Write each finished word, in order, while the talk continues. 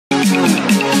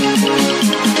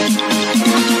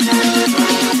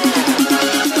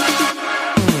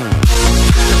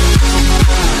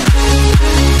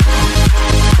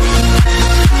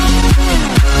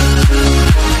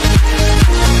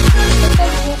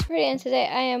and today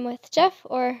I am with Jeff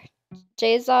or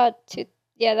Jzod.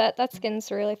 Yeah, that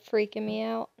skin's really freaking me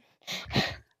out.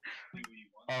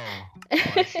 Oh,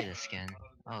 I see the skin.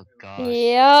 Oh gosh.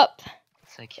 Yep.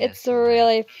 Looks like he has It's some,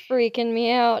 really freaking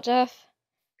me out, Jeff.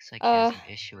 looks like he has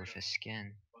an issue with his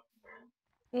skin.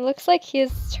 It looks like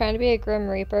he's trying to be a Grim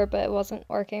Reaper, but it wasn't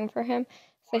working for him.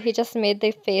 So he just made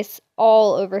the face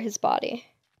all over his body.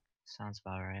 Sounds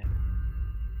about right.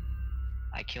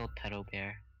 I killed Pedo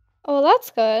Bear. Oh,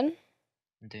 that's good.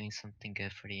 I'm doing something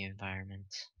good for the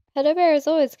environment. Pedo Bear is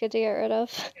always good to get rid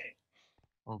of.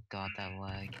 Oh god, that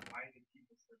lag.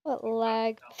 What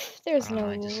lag? There's no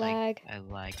lag. I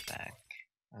lagged back.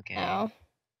 Okay. Oh.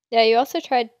 Yeah, you also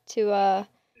tried to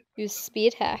use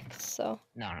speed hacks, so.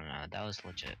 No, that was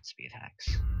legit speed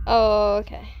hacks. Oh,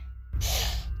 okay.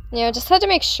 Yeah, I just had to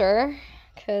make sure,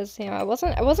 cause you know I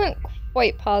wasn't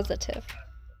quite positive.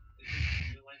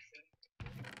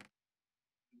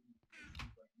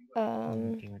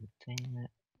 I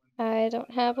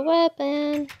don't have a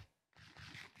weapon.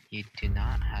 You do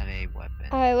not have a weapon.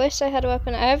 I wish I had a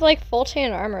weapon. I have like full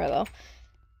chain armor though.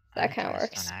 That kind of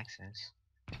works. On access.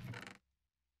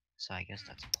 So I guess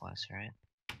that's a plus, right?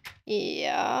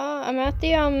 Yeah, I'm at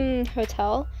the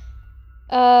hotel.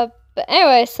 But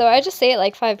anyway, so I just ate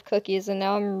like 5 cookies and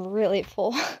now I'm really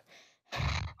full.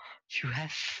 You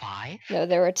have 5? No,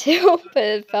 there were 2,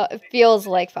 but it feels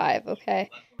like 5. Okay.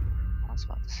 I was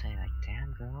about to say, like,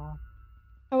 damn, girl.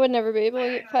 I would never be able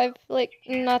to eat 5, like,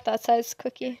 not that size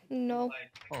cookie. No.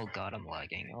 Oh god, I'm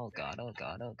lagging. Oh god, oh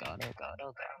god, oh god, oh god,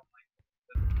 oh god.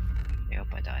 Yep,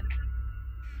 I died.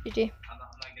 GG.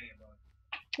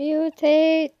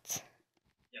 Mutate.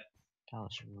 That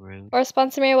was rude. Or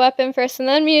sponsor me a weapon first and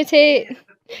then mutate.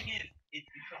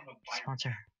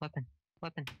 Sponsor. Weapon.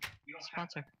 Weapon.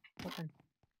 Sponsor. Weapon.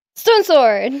 Stone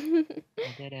sword! I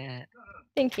did it.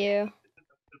 Thank you.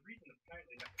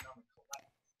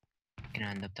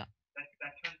 Gonna end up done.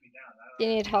 Do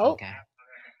you need help? Okay.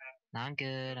 No, I'm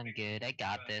good, I'm good. I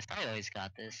got this. I always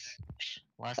got this.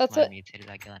 Last That's time I what- mutated,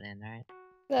 I got in, right?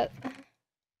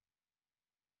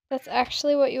 That's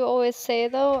actually what you always say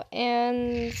though,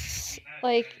 and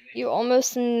like you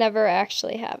almost never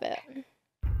actually have it.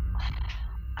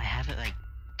 I have it like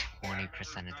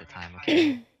 20% of the time,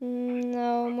 okay?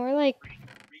 No, more like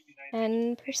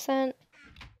 10%.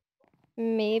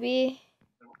 Maybe.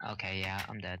 Okay, yeah,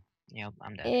 I'm dead. Yep,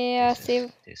 I'm dead. Yeah,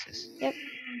 Deuces. Yep.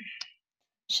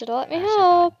 Should've let me Ash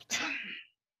help.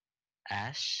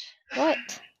 Ash?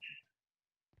 What?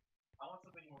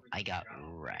 I got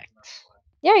wrecked.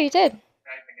 Yeah, you did.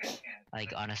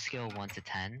 Like, on a scale of 1 to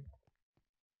 10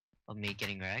 of me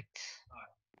getting wrecked,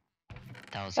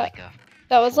 that was like a...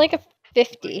 That was like a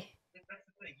 50.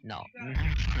 No,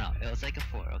 it was like a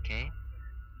 4, okay?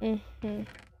 Mm-hmm.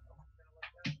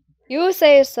 You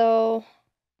say so.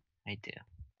 I do.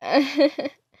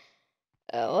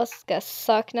 Oh, let's get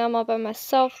suck. Now I'm all by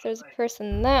myself. There's a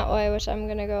person that way, which I'm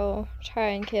gonna go try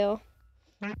and kill.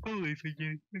 I believe in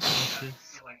you.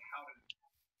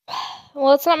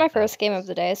 Well, it's not my first game of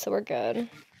the day, so we're good.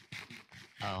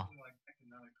 Oh.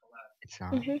 It's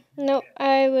not? Nope,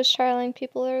 I was trialing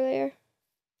people earlier.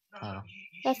 Oh.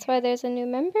 That's why there's a new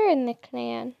member in the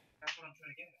clan.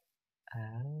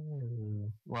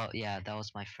 Oh. Well, yeah, that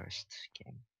was my first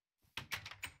game.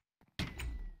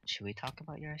 Should we talk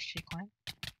about your SG clan?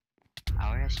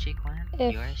 Our SG clan?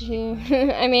 Your SG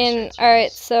clan? I mean,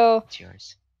 alright, so... It's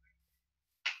yours.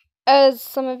 As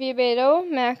some of you may know,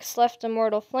 Max left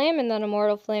Immortal Flame, and then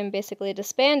Immortal Flame basically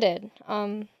disbanded.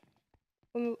 A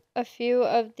few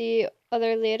of the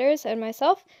other leaders and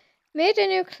myself made a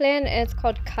new clan, and it's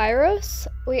called Kairos.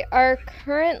 We are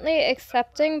currently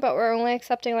accepting, but we're only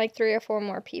accepting like 3 or 4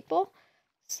 more people.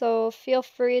 So feel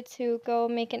free to go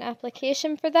make an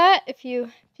application for that if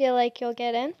you feel like you'll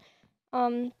get in.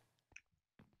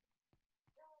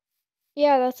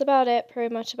 Yeah, that's about it,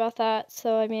 pretty much about that.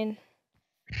 So, I mean...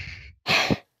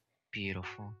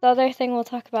 Beautiful. The other thing we'll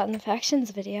talk about in the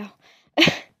factions video.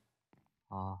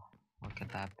 Oh, what could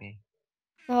that be?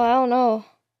 Oh, I don't know.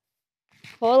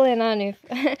 Totally not new.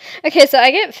 Okay, so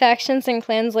I get factions and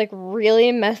clans like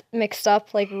really mixed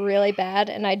up, like really bad,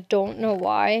 and I don't know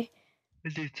why. I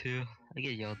do too. I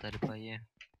get yelled at by you.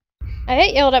 I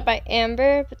get yelled at by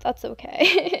Amber, but that's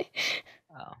okay.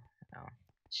 Oh, no.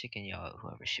 She can yell at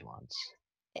whoever she wants.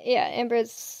 Yeah,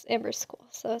 Amber's cool,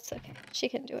 so it's okay. She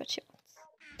can do what she wants.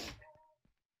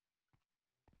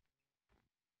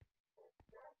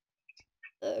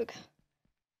 Ugh.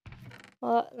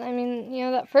 Well, I mean, you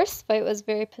know, that first fight was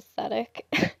very pathetic.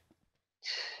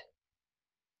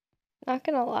 Not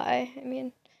gonna lie, I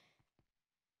mean...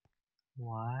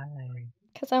 Why?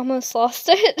 Because I almost lost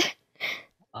it.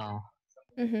 Oh.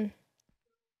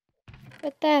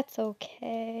 But that's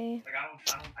okay.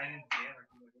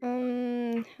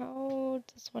 How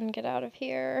does one get out of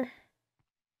here?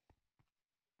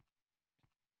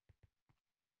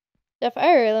 Jeff,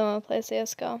 I really want to play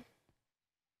CSGO.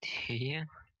 Do you?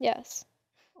 Yes.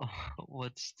 Oh,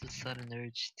 what's the sudden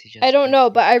urge to just... I don't know,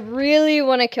 but I really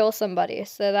want to kill somebody,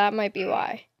 so that might be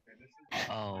why.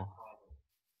 Oh.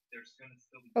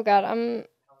 Oh god,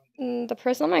 the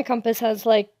person on my compass has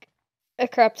like a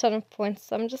crap ton of points,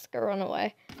 so I'm just gonna run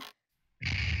away.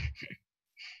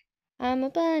 I'm a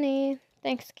bunny.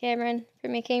 Thanks, Cameron, for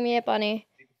making me a bunny.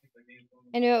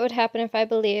 I knew it would happen if I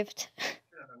believed.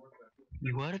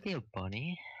 You want to be a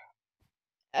bunny?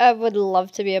 I would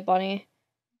love to be a bunny.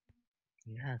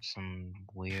 You have some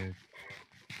weird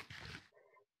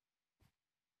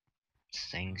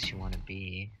things you want to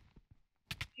be.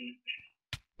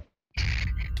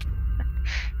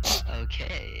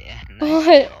 Okay, nice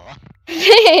What? kill.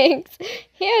 Thanks!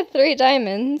 He had 3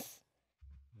 diamonds.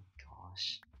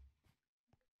 Gosh.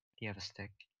 Do you have a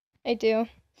stick? I do.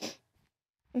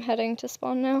 I'm heading to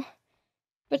spawn now.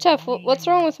 But Jeff, what's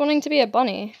wrong with wanting to be a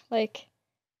bunny? Like...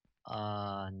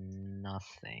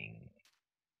 Nothing.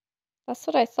 That's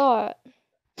what I thought.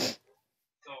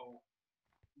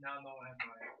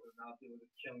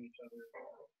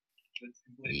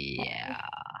 Yeah.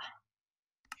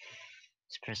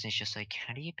 This person's just like,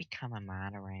 how do you become a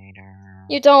moderator?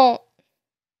 You don't.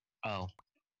 Oh.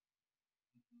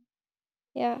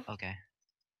 Yeah. Okay.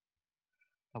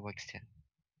 That works too.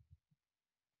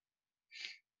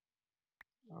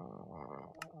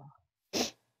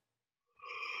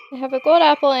 I have a gold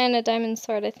apple and a diamond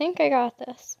sword. I think I got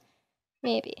this.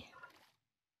 Maybe.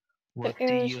 What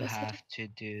do you have to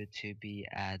do to be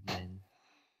admin?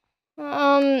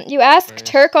 You ask First.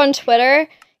 Turk on Twitter,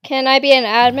 can I be an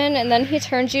admin? And then he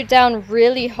turns you down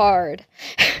really hard.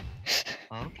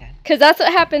 Okay. Because that's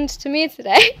what happened to me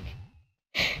today.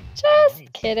 Just Nice.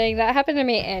 kidding. That happened to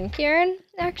me and Kieran,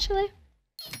 actually.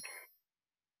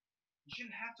 You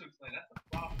shouldn't have to explain. That's the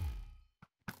problem.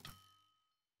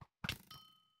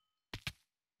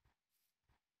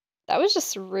 That was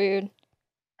just rude.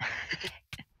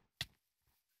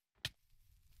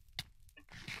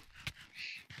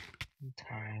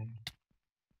 Time.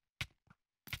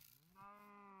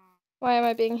 Why am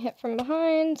I being hit from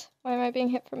behind? Why am I being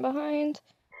hit from behind?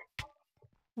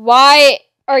 Why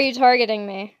are you targeting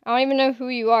me? I don't even know who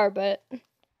you are, but... Is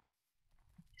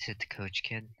it the coach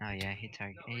kid? Oh yeah, he's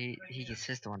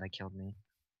the one that killed me.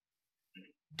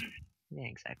 He didn't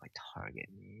exactly target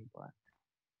me, but...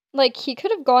 Like, he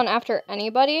could have gone after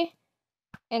anybody,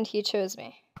 and he chose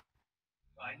me.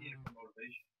 I need it for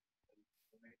motivation.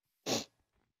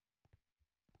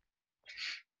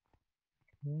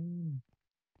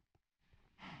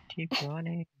 Keep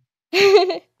running.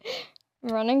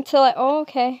 Running till I... Oh,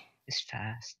 okay. It's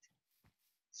fast.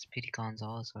 Speedy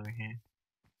Gonzalez over here.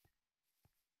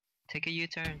 Take a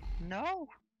U-turn. No!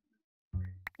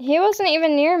 He wasn't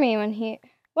even near me when he...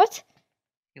 What?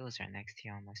 He was right next to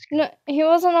you on my screen. No, he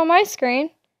wasn't on my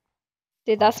screen.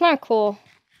 Dude, that's not cool.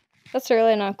 That's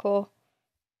really not cool.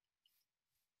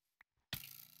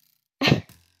 Am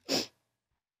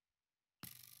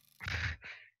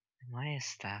I a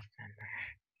staff member?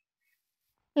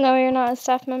 No, you're not a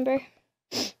staff member.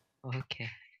 Okay.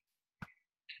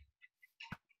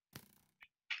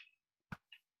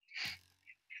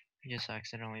 Just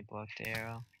accidentally blocked the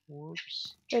arrow.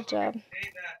 Whoops. Good job.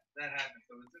 Hey, that happened.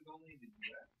 So it's only the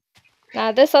US.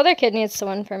 Nah, this other kid needs to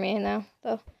win for me now,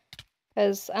 though.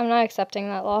 Because I'm not accepting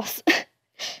that loss.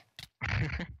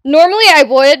 Normally I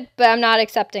would, but I'm not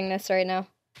accepting this right now.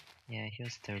 Yeah, he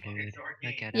was so rude.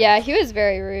 Look at him. Yeah, he was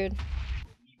very rude.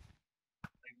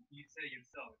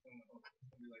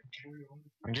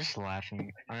 I'm just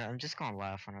laughing. I'm just gonna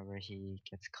laugh whenever he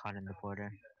gets caught in the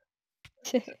border.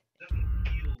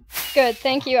 Good,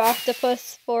 thank you,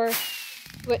 Octopus, for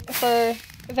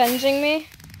avenging me.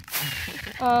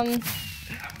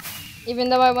 Even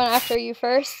though I went after you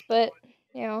first, but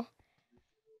you know,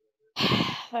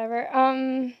 whatever.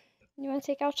 You want to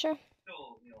take outro?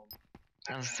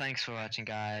 Thanks for watching,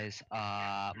 guys.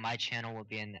 My channel will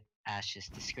be in Ash's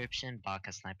description.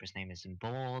 Baka Sniper's name is in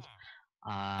bold.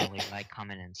 Leave a like,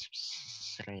 comment, and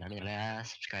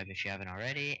subscribe if you haven't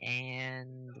already.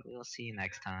 And we'll see you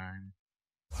next time.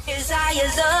 'Cause I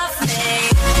love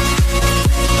me.